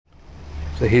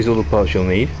So here's all the parts you'll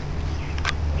need: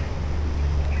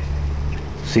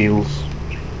 seals,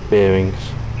 bearings,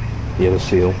 the other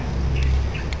seal,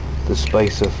 the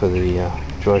spacer for the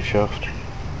drive shaft,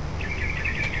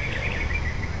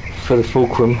 for the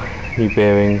fulcrum, new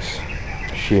bearings,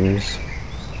 shims,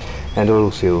 and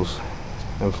oil seals.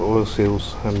 And for oil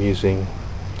seals I'm using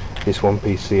this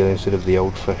one-piece seal instead of the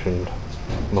old-fashioned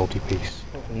multi-piece.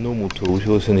 Normal tools,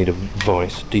 you also need a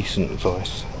vise, decent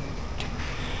vise,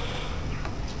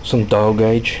 some dial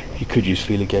gauge. You could use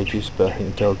feeler gauges, but I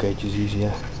think dial gauge is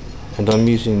easier. And I'm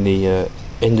using the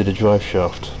end of the drive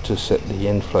shaft to set the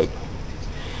end float,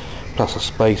 plus a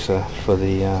spacer for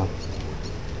the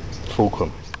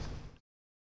fulcrum.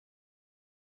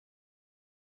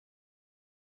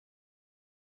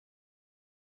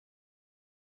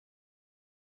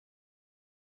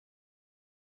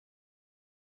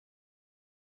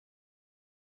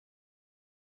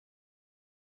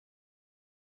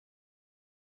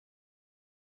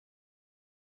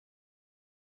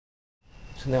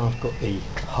 So now I've got the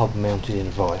hub mounted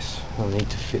in vise. I need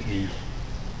to fit the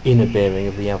inner bearing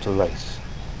of the outer race.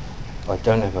 I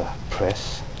don't have a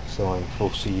press, so I'm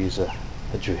forced to use a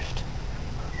drift.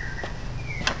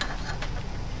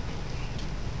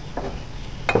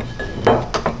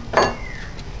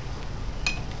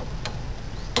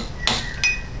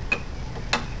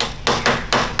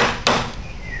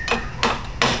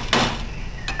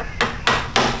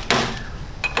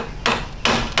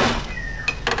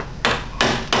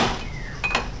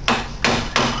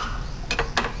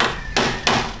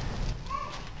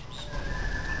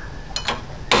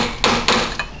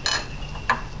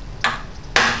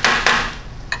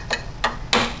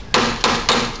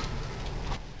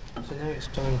 So now it's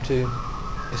time to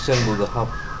assemble the hub.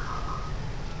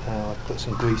 I've put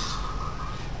some grease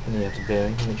in the outer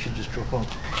bearing and it should just drop on.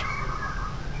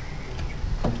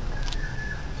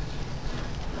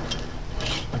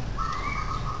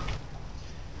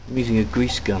 I'm using a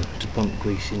grease gun to pump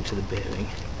grease into the bearing.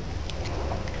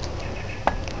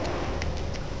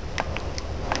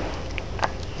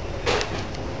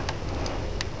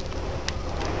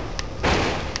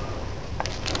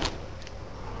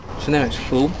 So now it's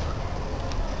full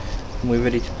and we're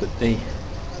ready to put the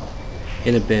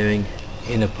inner bearing,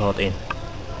 inner part in.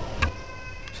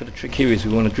 So the trick here is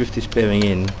we want to drift this bearing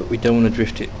in, but we don't want to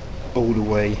drift it all the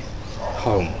way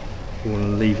home. We want to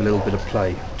leave a little bit of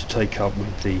play to take up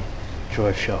with the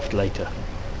drive shaft later.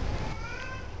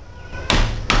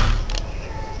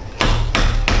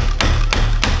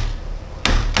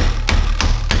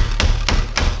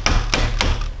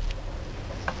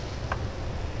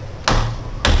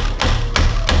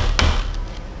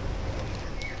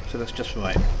 So that's just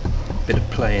right. A bit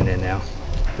of play in there now,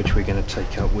 which we're going to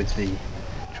take up with the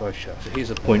drive shaft. So here's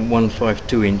a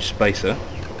 0.152 inch spacer.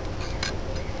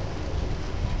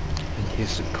 And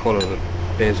here's the collar that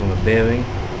bears on the bearing.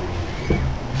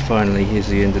 Finally, here's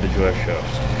the end of the drive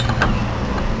shaft.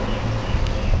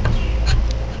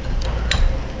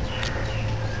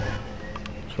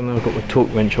 So now I've got my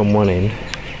torque wrench on one end.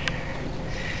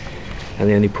 And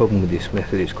the only problem with this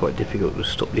method is quite difficult to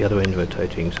stop the other end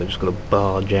rotating, so I've just got a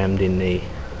bar jammed in the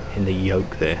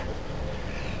yoke there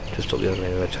to stop the other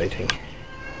end rotating.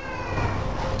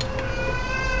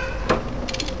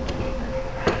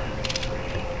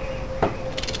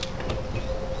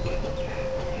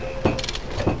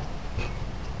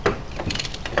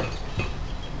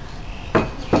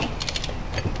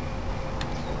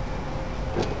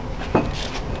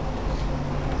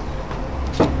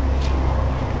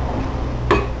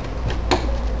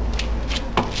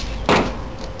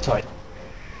 Tight.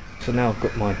 So now I've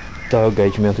got my dial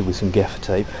gauge mounted with some gaffer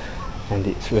tape and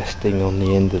it's resting on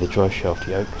the end of the drive shaft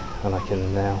yoke, and I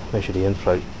can now measure the end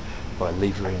float by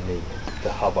levering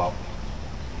the hub up.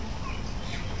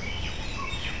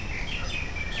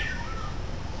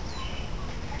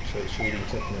 So it's reading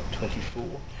something at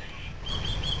 24.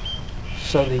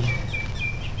 So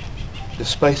the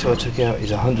spacer I took out is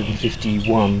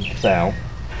 151 thou.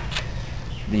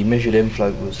 The measured end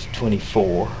float was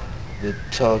 24. The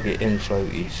target end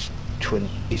float is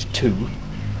 2,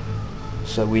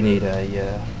 so we need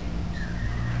a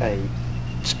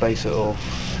spacer of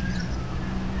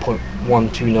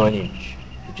 0.129 inch.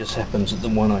 It just happens that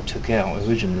the one I took out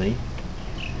originally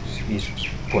is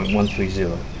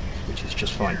 0.130, which is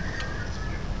just fine.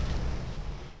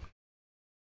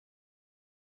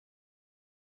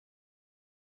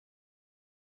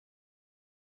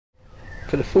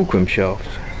 For the fulcrum shaft,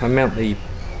 I mount the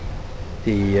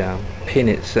pin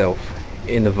itself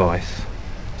in the vise,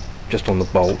 just on the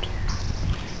bolt,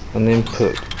 and then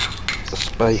put a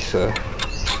spacer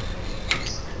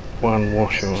one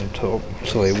washer on top,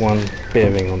 sorry, one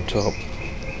bearing on top,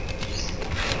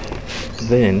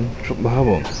 then drop the hub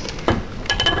on.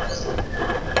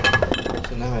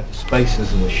 So now I have the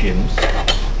spacers and the shims.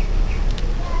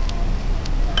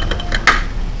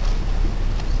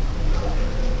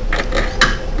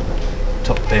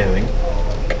 Top bearing,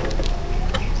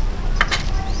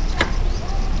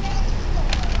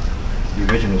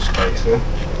 the original spacer.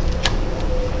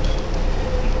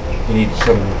 You need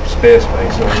some spare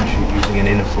spacer, I'm usually using an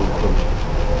inner full plug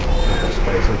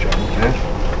spacer, which I don't have,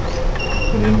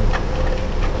 and then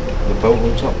the bolt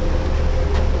on top.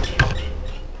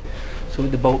 So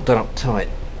with the bolt done up tight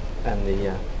and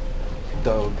the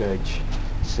dial gauge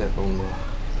set on the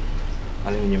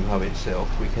aluminium hub itself,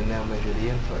 we can now measure the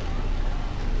inflow.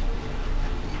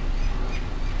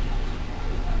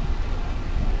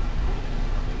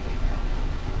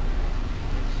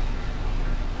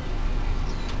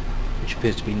 Which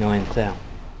appears to be 9 thou.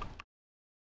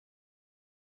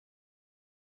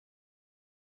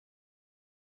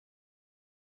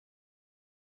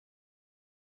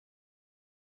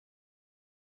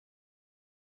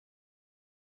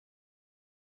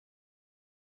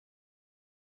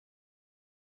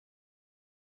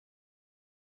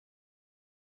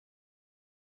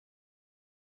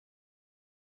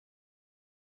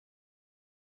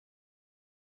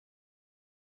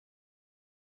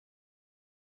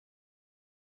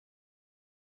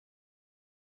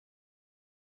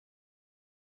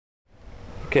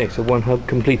 Okay, so one hub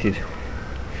completed.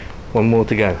 One more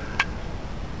to go.